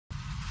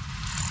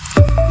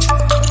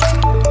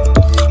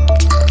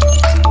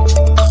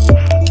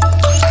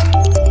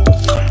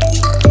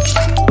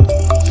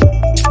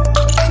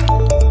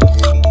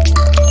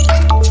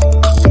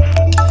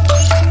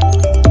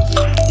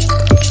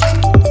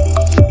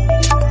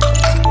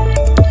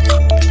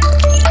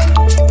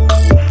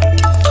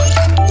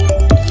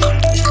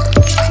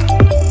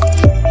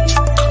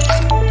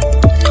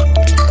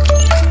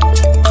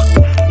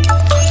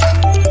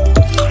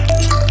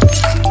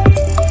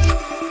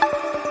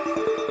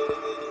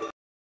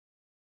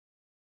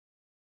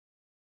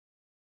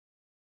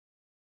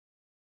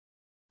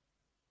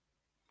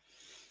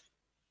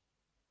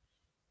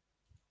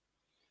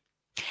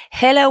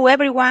Hello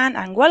everyone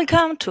and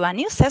welcome to a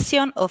new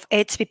session of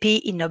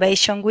HPP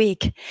Innovation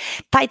Week,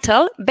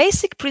 titled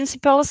Basic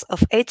Principles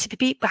of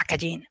HPP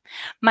Packaging.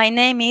 My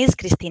name is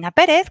Cristina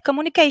Perez,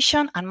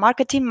 Communication and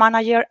Marketing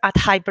Manager at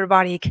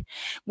Hiperbaric.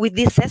 With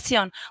this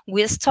session,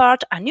 we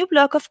start a new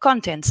block of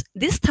contents,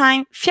 this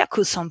time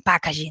focused on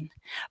packaging.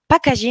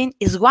 Packaging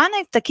is one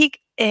of the key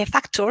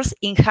factors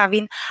in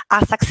having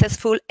a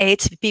successful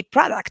HPP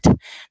product.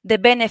 The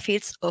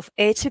benefits of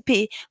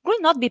HPP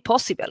will not be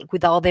possible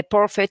without the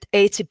perfect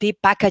HPP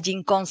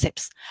packaging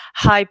concepts.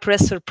 High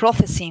pressure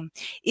processing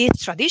is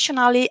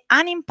traditionally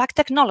an impact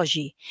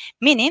technology,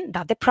 meaning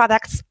that the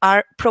products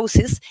are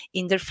processed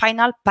in their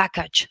final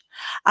package.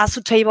 A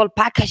suitable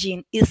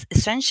packaging is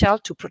essential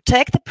to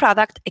protect the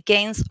product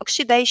against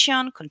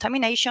oxidation,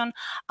 contamination,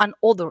 and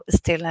other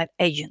external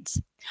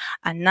agents.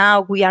 And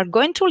now we are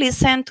going to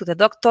listen to the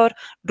Dr.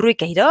 Rui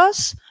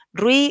Queirós.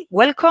 Rui,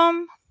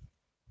 welcome.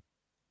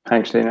 Hi,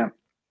 Christina.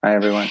 Hi,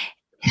 everyone.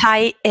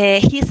 Hi,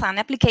 he's an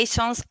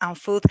applications and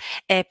food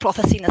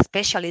processing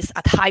specialist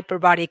at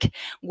Hiperbaric,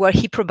 where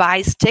he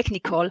provides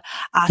technical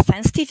and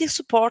scientific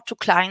support to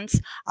clients,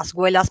 as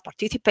well as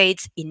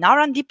participates in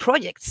R&D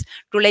projects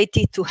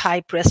related to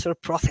high-pressure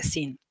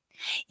processing.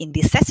 In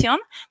this session,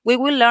 we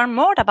will learn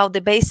more about the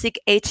basic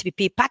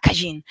HPP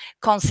packaging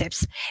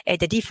concepts,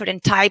 the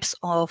different types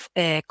of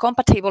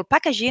compatible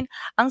packaging,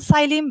 and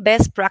silent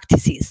best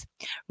practices.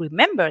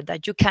 Remember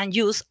that you can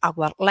use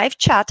our live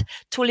chat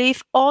to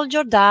leave all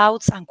your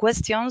doubts and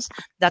questions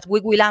that we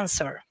will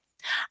answer.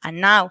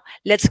 And now,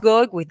 let's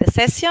go with the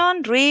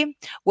session. Rui,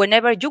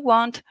 whenever you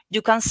want,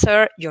 you can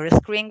share your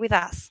screen with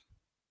us.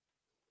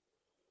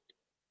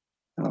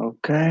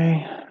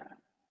 Okay.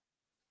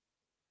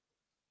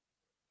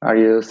 Are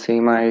you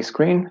seeing my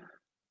screen?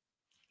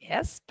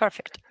 Yes,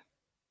 perfect.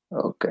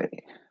 Okay.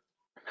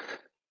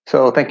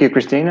 So thank you,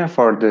 Christina,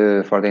 for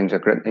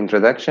the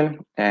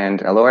introduction. And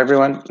hello,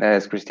 everyone.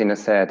 As Christina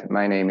said,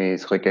 my name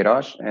is Rui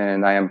Queirós,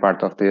 and I am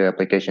part of the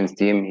applications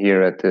team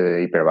here at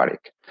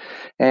Hiperbaric.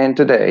 And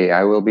today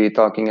I will be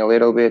talking a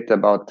little bit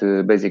about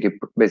the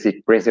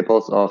basic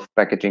principles of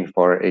packaging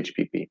for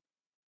HPP.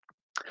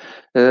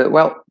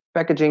 Well,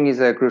 packaging is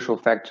a crucial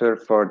factor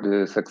for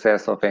the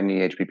success of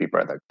any HPP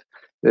product.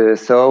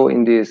 So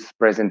in this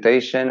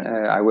presentation,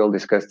 I will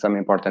discuss some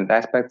important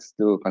aspects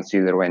to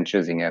consider when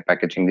choosing a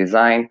packaging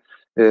design,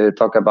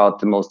 talk about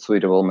the most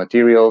suitable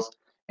materials,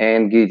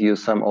 and give you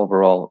some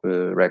overall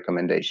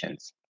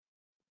recommendations.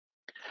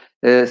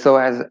 So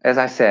as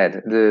I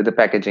said, the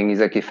packaging is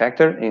a key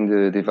factor in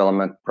the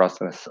development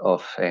process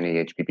of any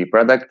HPP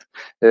product.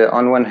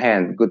 On one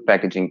hand, good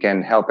packaging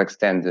can help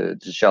extend the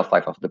shelf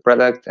life of the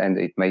product, and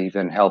it may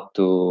even help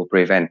to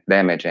prevent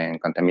damage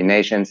and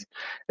contaminations.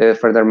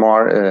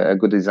 Furthermore, a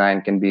good design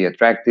can be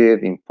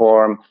attractive,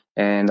 inform,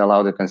 and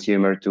allow the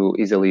consumer to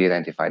easily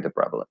identify the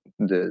product.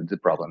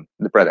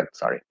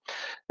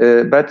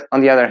 But on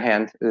the other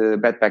hand,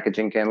 bad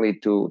packaging can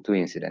lead to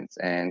incidents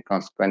and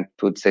consequent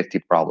food safety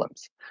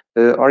problems.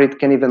 Or it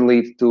can even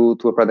lead to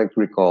a product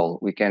recall,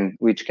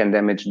 which can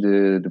damage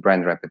the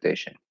brand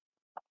reputation.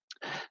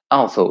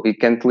 Also, it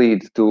can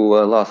lead to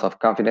a loss of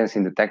confidence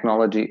in the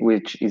technology,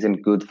 which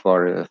isn't good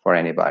for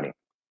anybody.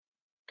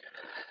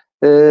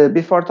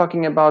 Before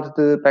talking about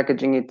the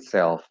packaging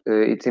itself,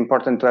 it's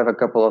important to have a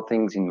couple of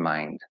things in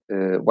mind.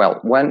 Well,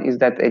 one is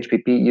that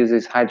HPP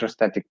uses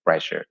hydrostatic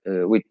pressure,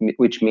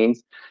 which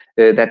means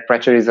that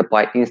pressure is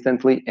applied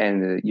instantly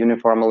and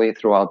uniformly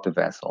throughout the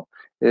vessel.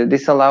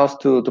 This allows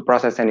to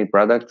process any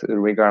product,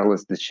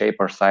 regardless the shape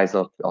or size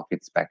of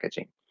its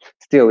packaging.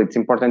 Still, it's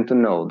important to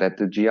know that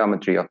the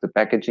geometry of the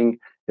packaging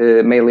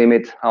may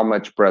limit how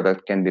much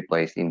product can be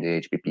placed in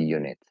the HPP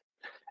unit.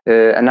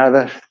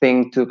 Another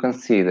thing to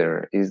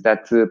consider is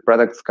that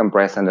products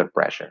compress under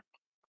pressure.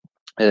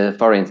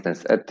 For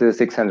instance, at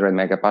 600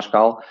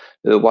 megapascal,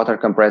 water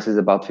compresses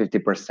about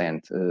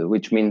 50%,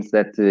 which means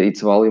that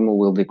its volume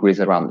will decrease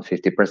around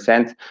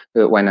 50%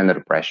 when under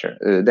pressure.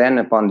 Then,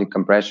 upon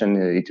decompression,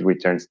 it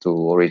returns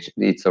to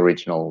its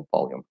original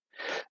volume.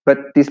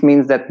 But this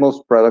means that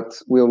most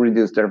products will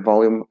reduce their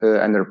volume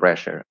under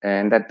pressure,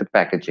 and that the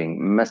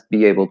packaging must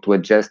be able to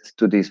adjust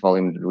to this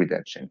volume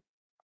reduction.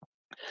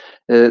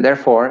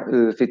 Therefore,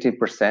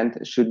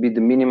 15% should be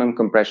the minimum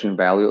compression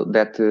value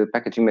that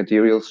packaging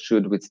materials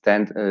should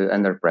withstand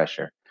under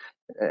pressure.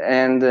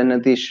 And an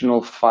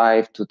additional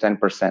 5 to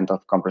 10%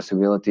 of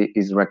compressibility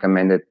is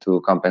recommended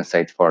to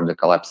compensate for the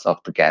collapse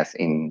of the gas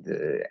in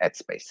the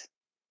headspace.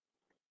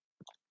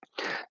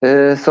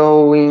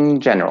 So in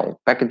general,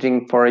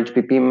 packaging for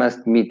HPP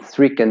must meet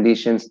 3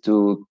 conditions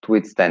to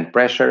withstand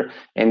pressure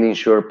and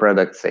ensure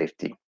product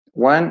safety.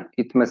 1,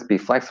 it must be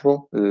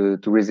flexible to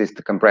resist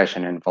the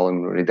compression and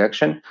volume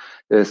reduction,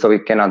 so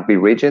it cannot be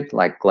rigid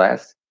like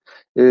glass.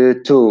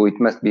 2, it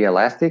must be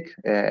elastic,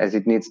 as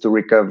it needs to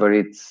recover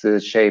its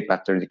shape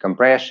after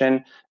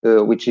decompression,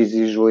 which is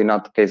usually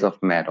not the case of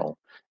metal.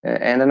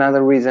 And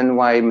another reason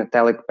why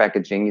metallic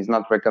packaging is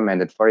not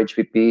recommended for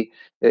HPP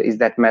is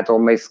that metal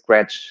may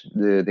scratch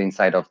the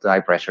inside of the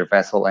high-pressure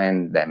vessel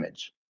and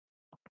damage.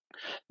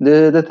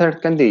 The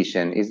third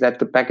condition is that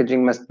the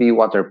packaging must be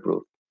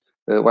waterproof.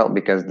 Well,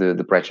 because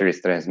the pressure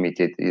is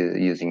transmitted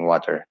using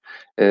water.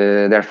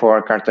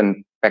 Therefore,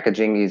 carton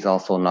packaging is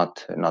also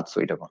not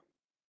suitable.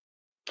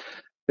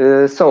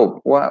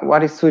 So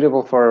what is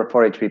suitable for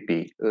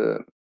HPP?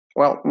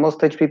 Well, most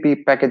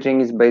HPP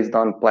packaging is based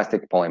on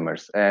plastic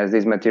polymers, as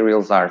these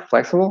materials are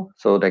flexible,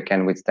 so they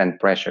can withstand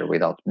pressure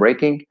without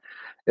breaking,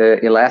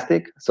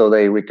 elastic, so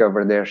they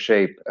recover their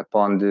shape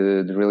upon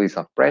the release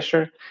of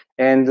pressure,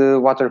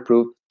 and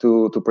waterproof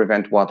to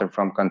prevent water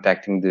from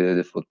contacting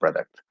the food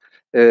product.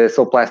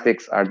 So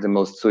plastics are the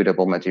most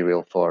suitable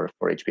material for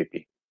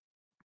HPP.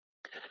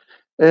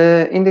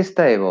 In this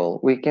table,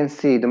 we can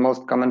see the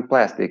most common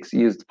plastics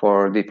used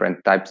for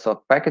different types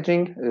of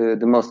packaging.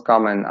 The most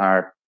common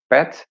are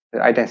PET,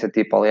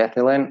 high-density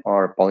polyethylene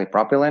or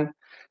polypropylene.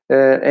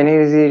 And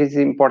it is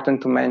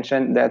important to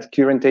mention that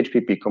current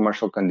HPP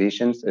commercial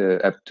conditions,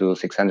 up to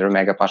 600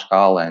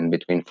 megapascal and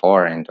between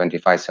 4 and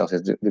 25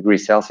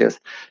 degrees Celsius,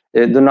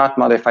 do not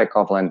modify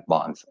covalent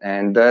bonds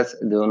and thus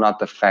do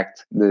not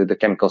affect the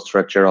chemical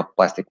structure of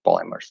plastic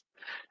polymers.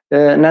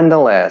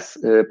 Nonetheless,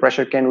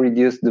 pressure can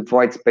reduce the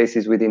void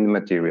spaces within the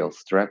material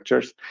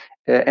structures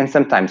and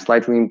sometimes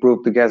slightly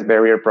improve the gas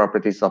barrier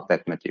properties of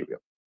that material.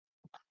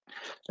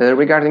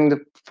 Regarding the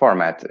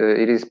format,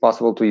 it is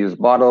possible to use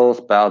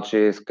bottles,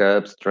 pouches,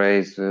 cups,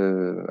 trays,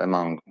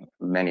 among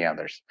many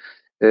others.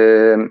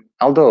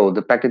 Although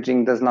the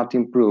packaging does not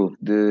improve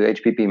the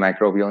HPP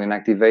microbial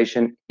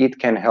inactivation, it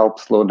can help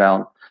slow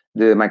down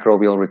the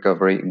microbial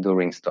recovery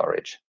during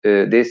storage.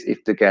 This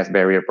if the gas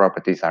barrier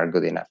properties are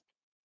good enough.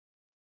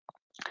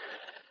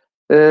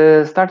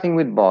 Starting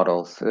with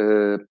bottles,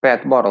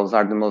 PET bottles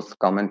are the most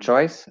common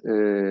choice.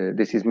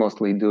 This is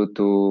mostly due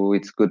to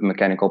its good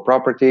mechanical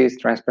properties,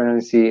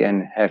 transparency,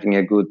 and having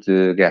a good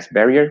gas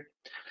barrier.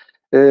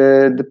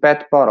 The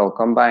PET bottle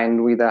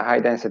combined with a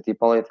high-density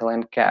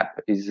polyethylene cap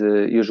is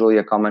usually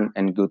a common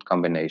and good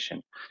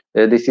combination.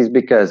 This is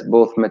because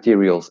both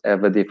materials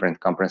have a different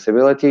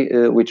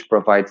compressibility, which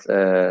provides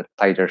a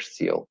tighter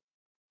seal.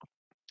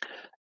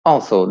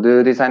 Also,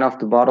 the design of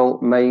the bottle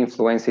may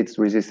influence its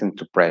resistance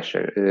to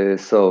pressure,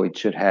 so it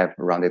should have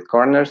rounded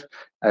corners,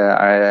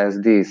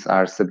 as these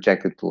are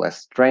subjected to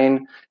less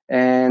strain,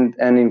 and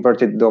an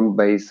inverted dome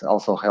base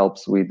also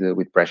helps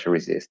with pressure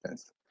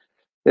resistance.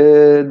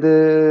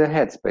 The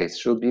headspace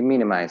should be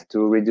minimized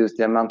to reduce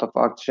the amount of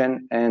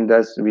oxygen and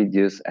thus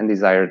reduce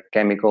undesired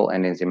chemical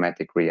and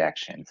enzymatic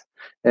reactions.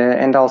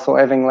 And also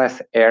having less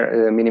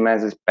air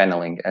minimizes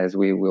paneling, as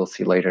we will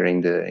see later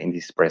in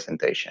this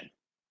presentation.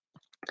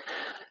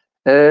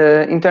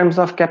 In terms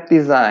of cap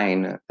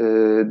design,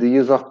 the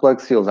use of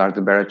plug seals are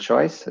the better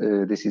choice.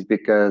 This is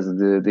because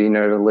the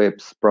inner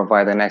lips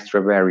provide an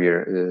extra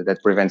barrier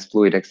that prevents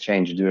fluid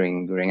exchange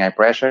during high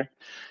pressure.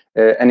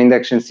 An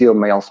induction seal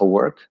may also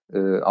work.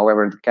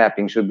 However, the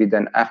capping should be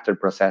done after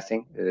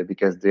processing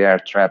because the air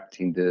trapped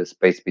in the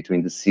space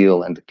between the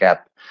seal and the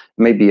cap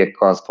may be a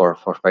cause for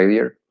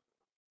failure.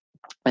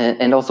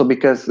 And also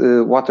because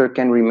water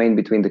can remain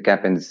between the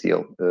cap and the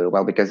seal,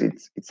 well, because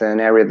it's an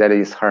area that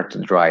is hard to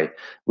dry,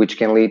 which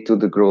can lead to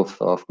the growth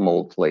of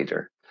mold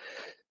later.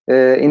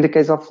 In the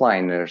case of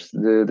liners,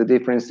 the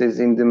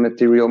differences in the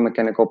material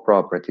mechanical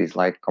properties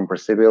like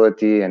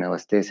compressibility and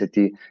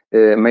elasticity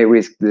may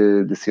risk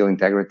the seal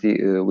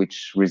integrity,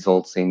 which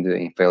results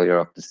in failure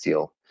of the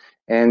seal.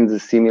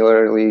 And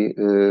similarly,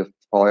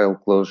 foil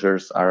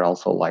closures are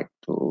also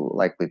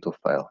likely to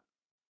fail.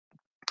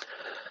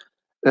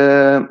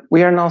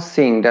 We are now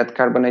seeing that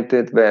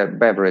carbonated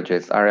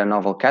beverages are a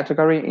novel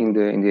category in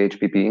the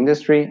HPP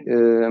industry.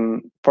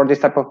 For this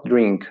type of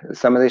drink,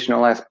 some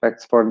additional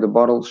aspects for the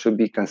bottle should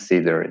be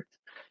considered.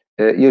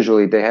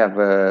 Usually they have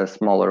a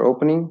smaller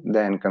opening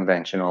than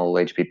conventional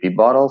HPP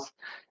bottles,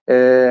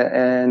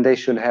 and they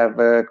should have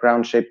a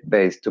crown-shaped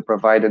base to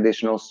provide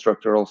additional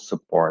structural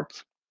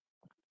support.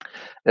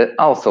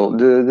 Also,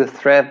 the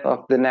thread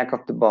of the neck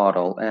of the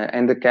bottle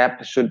and the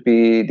cap should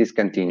be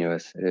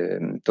discontinuous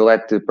to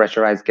let the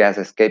pressurized gas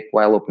escape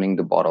while opening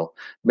the bottle,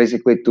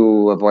 basically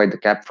to avoid the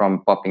cap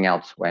from popping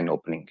out when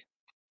opening.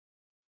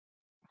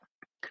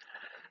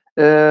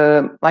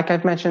 Like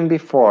I've mentioned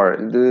before,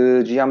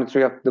 the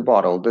geometry of the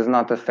bottle does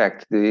not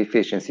affect the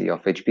efficiency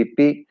of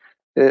HPP.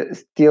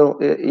 Still,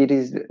 it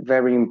is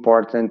very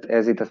important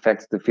as it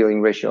affects the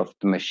filling ratio of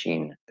the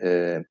machine.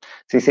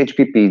 Since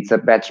HPP is a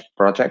batch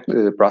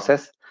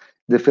process,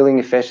 the filling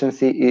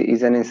efficiency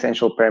is an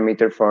essential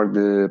parameter for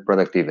the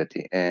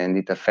productivity, and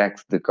it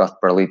affects the cost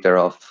per liter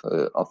of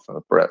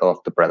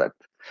the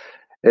product.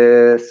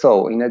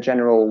 So, in a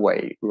general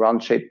way,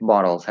 round-shaped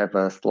bottles have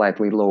a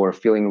slightly lower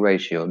filling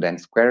ratio than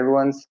square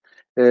ones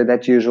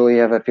that usually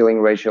have a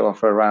filling ratio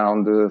of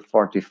around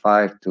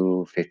 45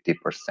 to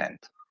 50%.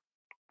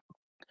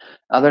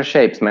 Other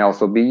shapes may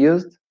also be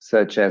used,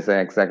 such as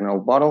hexagonal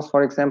bottles,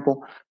 for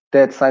example,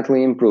 that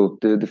slightly improve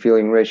the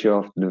filling ratio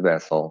of the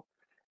vessel.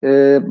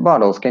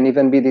 Bottles can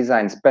even be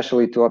designed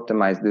specially to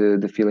optimize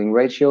the filling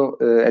ratio,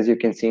 as you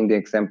can see in the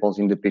examples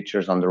in the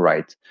pictures on the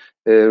right,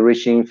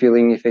 reaching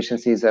filling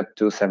efficiencies up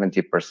to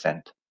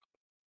 70%.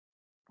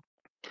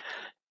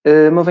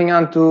 Moving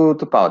on to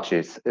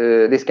Topologies.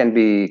 This can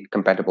be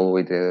compatible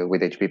with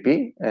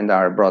HPP and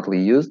are broadly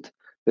used,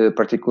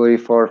 particularly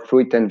for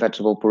fruit and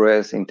vegetable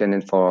purees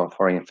intended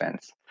for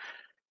infants.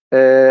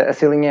 A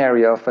sealing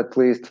area of at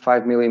least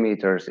 5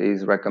 millimeters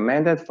is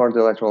recommended for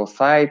the lateral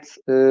sides,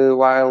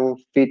 while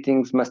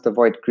fittings must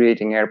avoid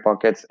creating air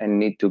pockets and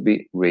need to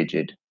be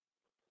rigid.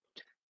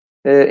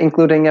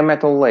 Including a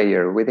metal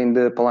layer within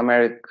the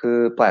polymeric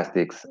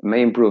plastics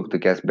may improve the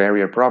gas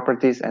barrier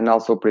properties and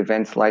also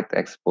prevent light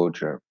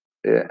exposure.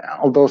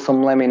 Although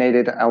some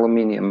laminated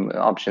aluminum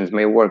options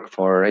may work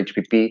for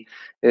HPP,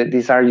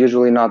 these are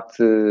usually not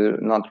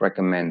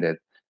recommended.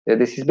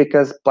 This is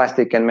because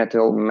plastic and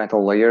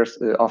metal layers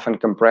often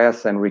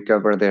compress and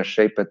recover their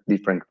shape at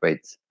different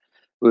rates,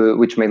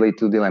 which may lead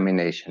to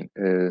delamination.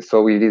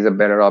 So it is a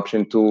better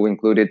option to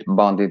include it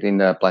bonded in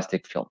the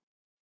plastic film.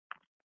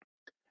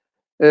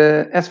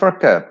 As for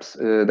cups,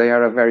 they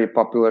are a very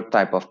popular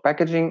type of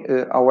packaging.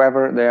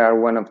 However, they are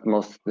one of the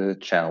most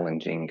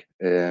challenging.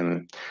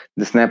 The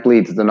snap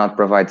lids do not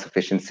provide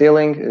sufficient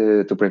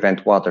sealing to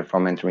prevent water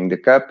from entering the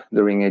cup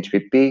during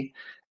HPP.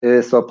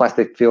 So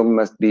plastic film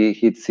must be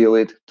heat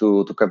sealed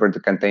to cover the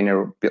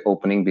container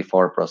opening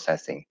before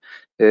processing.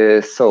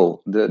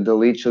 So the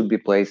lid should be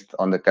placed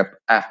on the cup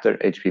after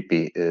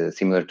HPP,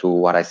 similar to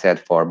what I said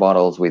for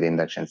bottles with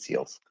induction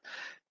seals.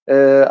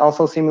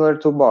 Also similar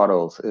to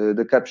bottles,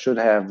 the cup should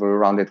have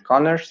rounded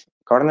corners,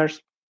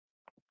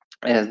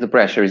 as the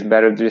pressure is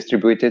better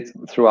distributed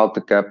throughout the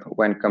cup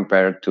when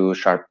compared to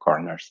sharp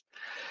corners.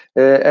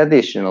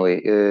 Additionally,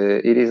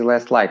 it is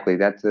less likely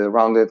that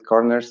rounded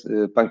corners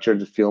puncture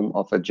the film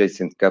of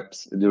adjacent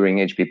cups during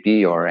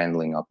HPP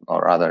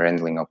or other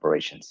handling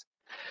operations.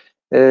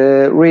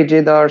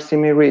 Rigid or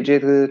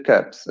semi-rigid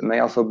cups may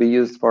also be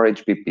used for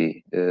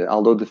HPP,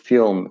 although the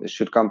film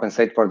should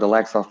compensate for the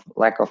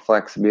lack of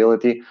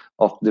flexibility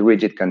of the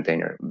rigid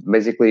container.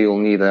 Basically, you'll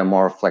need a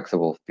more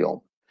flexible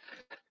film.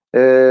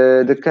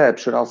 The cup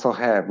should also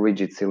have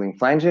rigid sealing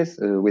flanges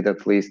with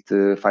at least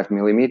 5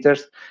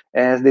 millimeters,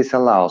 as this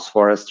allows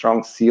for a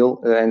strong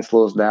seal and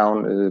slows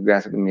down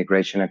gas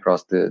migration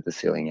across the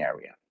sealing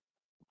area.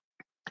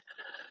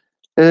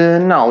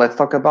 Now let's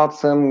talk about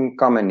some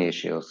common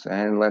issues,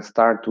 and let's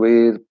start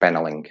with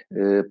paneling.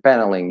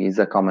 Paneling is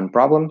a common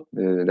problem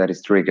that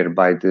is triggered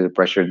by the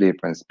pressure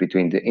difference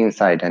between the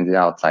inside and the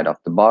outside of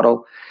the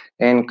bottle,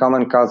 and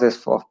common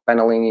causes of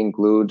paneling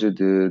include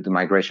the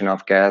migration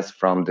of gas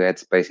from the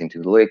headspace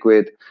into the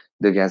liquid,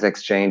 the gas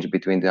exchange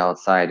between the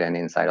outside and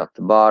inside of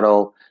the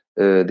bottle,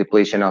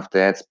 depletion of the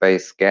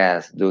headspace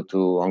gas due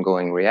to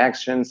ongoing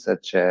reactions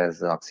such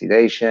as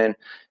oxidation,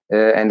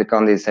 and the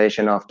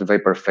condensation of the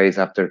vapor phase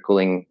after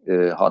cooling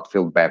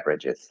hot-filled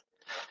beverages.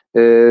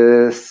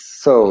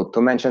 So, to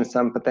mention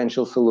some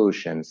potential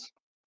solutions,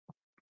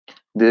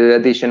 the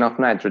addition of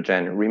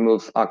nitrogen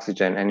removes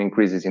oxygen and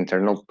increases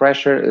internal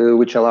pressure,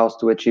 which allows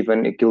to achieve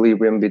an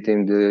equilibrium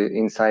between the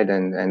inside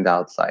and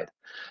outside.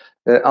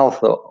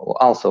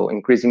 Also,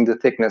 increasing the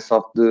thickness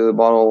of the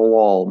bottle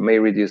wall may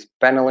reduce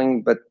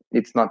paneling, but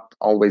it's not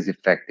always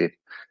effective.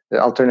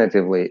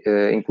 Alternatively,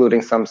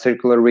 including some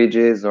circular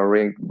ridges or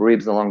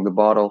ribs along the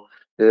bottle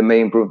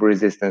may improve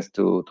resistance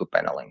to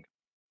paneling.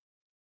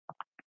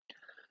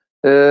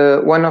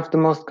 One of the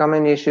most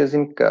common issues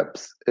in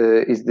cups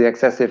is the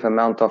excessive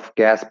amount of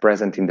gas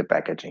present in the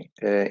packaging.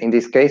 In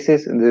these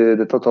cases,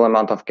 the total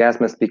amount of gas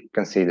must be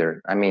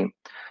considered. I mean,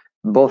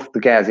 both the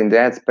gas in the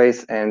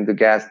headspace and the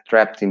gas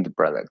trapped in the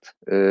product.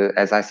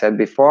 As I said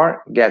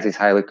before, gas is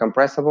highly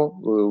compressible,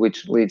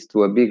 which leads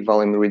to a big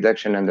volume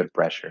reduction under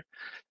pressure.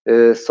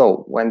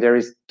 So when there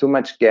is too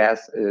much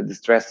gas, the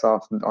stress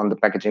on the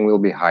packaging will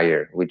be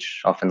higher,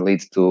 which often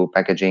leads to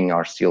packaging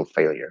or seal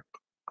failure.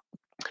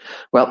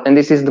 Well, and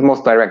this is the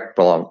most direct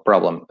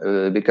problem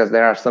because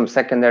there are some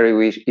secondary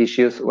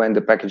issues when the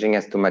packaging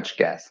has too much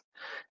gas.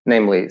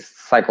 Namely,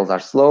 cycles are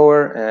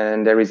slower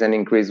and there is an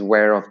increased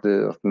wear of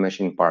the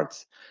machine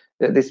parts.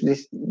 This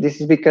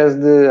is because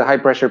the high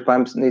pressure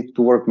pumps need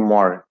to work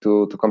more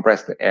to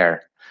compress the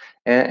air.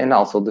 And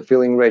also the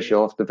filling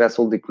ratio of the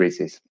vessel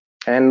decreases.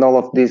 And all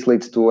of this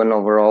leads to an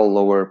overall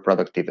lower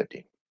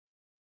productivity.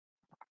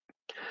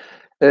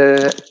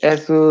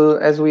 As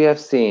we have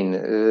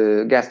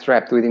seen, gas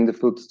trapped within the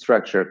food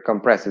structure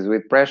compresses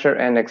with pressure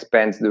and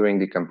expands during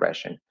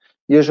decompression.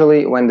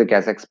 Usually, when the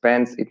gas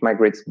expands, it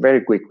migrates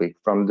very quickly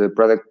from the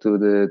product to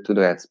the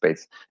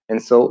headspace,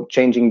 and so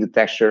changing the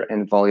texture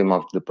and volume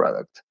of the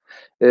product.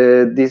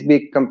 This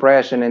big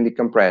compression and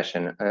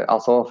decompression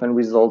also often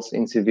results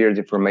in severe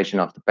deformation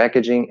of the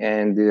packaging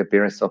and the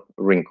appearance of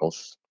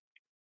wrinkles.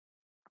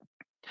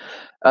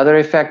 Other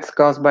effects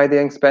caused by the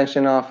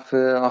expansion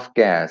of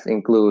gas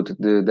include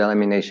the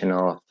delamination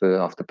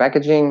of the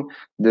packaging,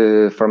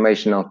 the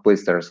formation of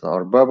blisters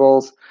or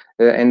bubbles,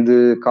 and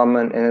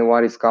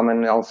what is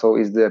common also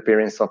is the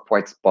appearance of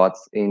white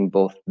spots in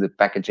both the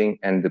packaging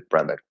and the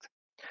product.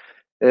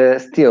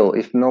 Still,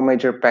 if no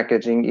major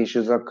packaging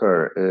issues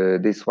occur,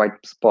 these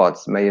white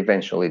spots may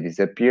eventually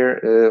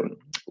disappear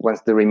once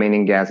the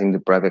remaining gas in the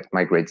product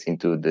migrates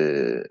into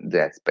the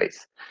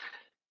headspace.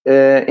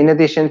 In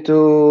addition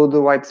to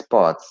the white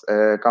spots,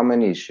 a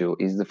common issue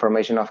is the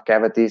formation of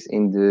cavities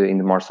in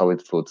the more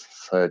solid foods,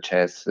 such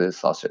as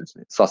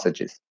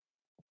sausages.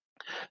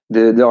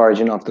 The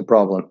origin of the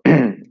problem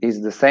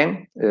is the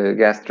same.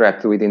 Gas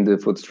trapped within the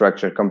food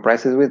structure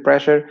compresses with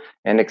pressure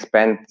and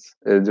expands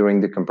during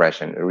the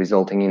compression,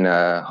 resulting in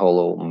a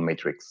hollow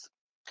matrix.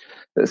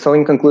 So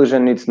in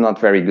conclusion, it's not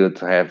very good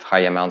to have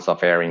high amounts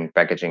of air in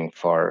packaging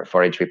for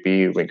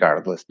HPP,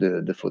 regardless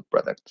the food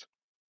product.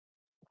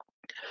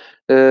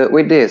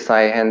 With this,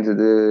 I end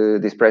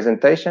this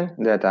presentation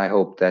that I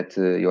hope that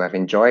you have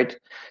enjoyed.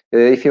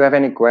 If you have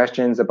any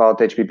questions about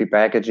HPP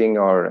packaging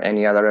or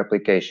any other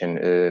application,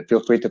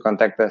 feel free to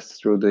contact us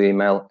through the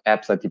email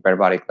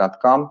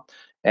apps@hiperbaric.com.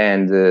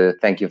 And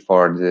thank you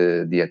for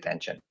the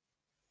attention.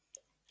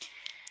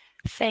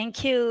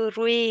 Thank you,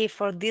 Rui,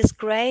 for this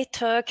great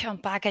talk on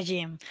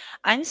packaging.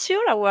 I'm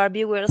sure our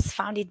viewers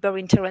found it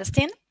very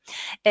interesting.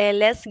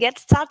 Let's get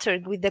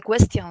started with the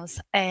questions.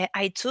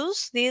 I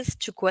choose these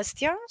 2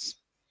 questions.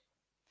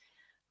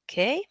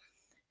 Okay.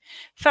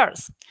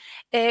 First,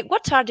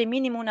 what are the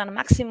minimum and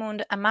maximum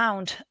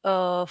amount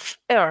of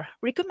air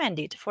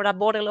recommended for a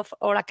bottle of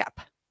Oracap?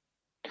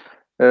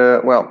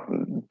 Well,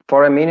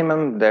 for a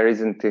minimum, there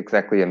isn't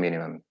exactly a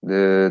minimum.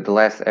 The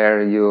less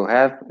air you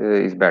have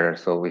is better.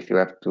 So if you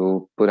have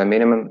to put a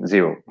minimum,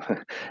 0.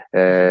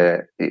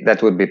 That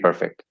would be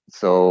perfect.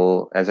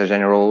 So as a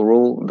general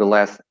rule, the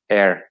less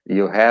air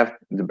you have,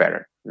 the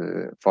better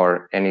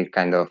for any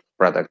kind of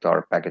product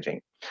or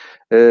packaging.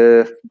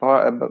 For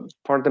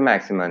the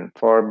maximum,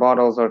 for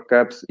bottles or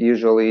cups,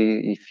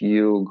 usually if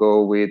you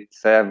go with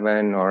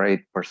 7 or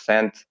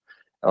 8%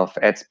 of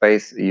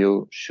headspace,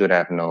 you should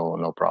have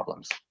no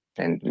problems,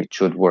 and it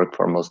should work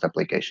for most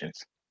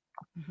applications.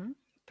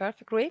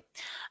 Perfect, Rui.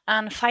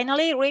 And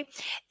finally, Rui,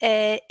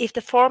 if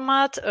the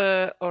format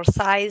or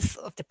size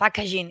of the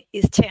packaging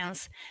is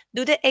changed,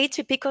 do the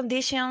HPP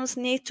conditions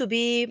need to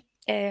be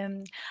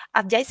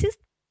adjusted?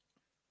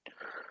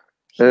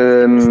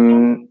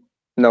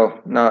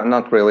 No,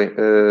 not really,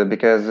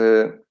 because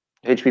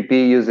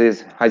HPP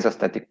uses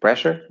hydrostatic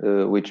pressure,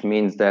 which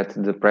means that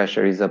the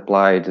pressure is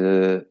applied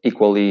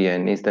equally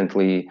and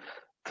instantly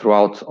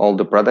throughout all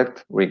the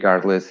product,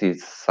 regardless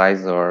its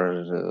size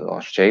or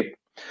shape.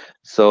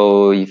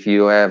 So if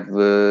you have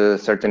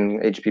certain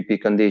HPP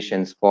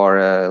conditions for,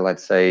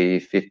 let's say,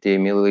 50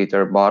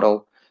 milliliter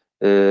bottle,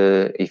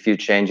 if you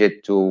change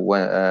it to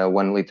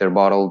 1 liter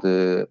bottle,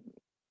 the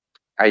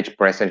H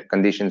pressure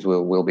conditions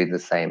will be the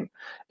same.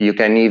 You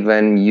can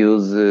even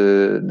use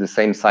the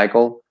same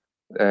cycle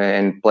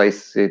and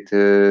place it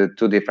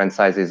 2 different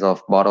sizes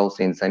of bottles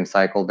in the same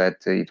cycle, that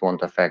it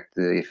won't affect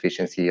the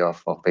efficiency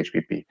of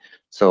HPP.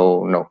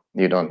 So no,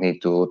 you don't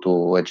need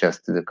to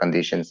adjust the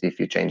conditions if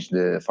you change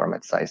the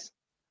format size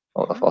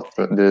of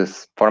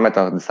the format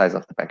of the size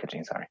of the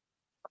packaging, sorry.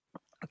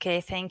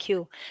 Okay, thank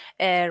you,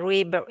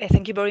 Rui.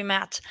 Thank you very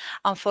much.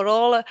 And for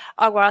all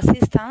our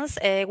assistants,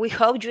 we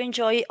hope you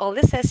enjoy all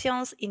the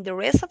sessions. In the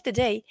rest of the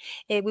day,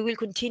 we will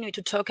continue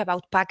to talk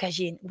about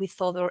packaging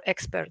with other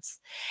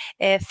experts.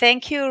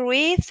 Thank you,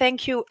 Rui.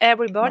 Thank you,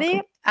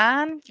 everybody,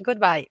 and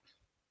goodbye.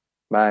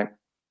 Bye.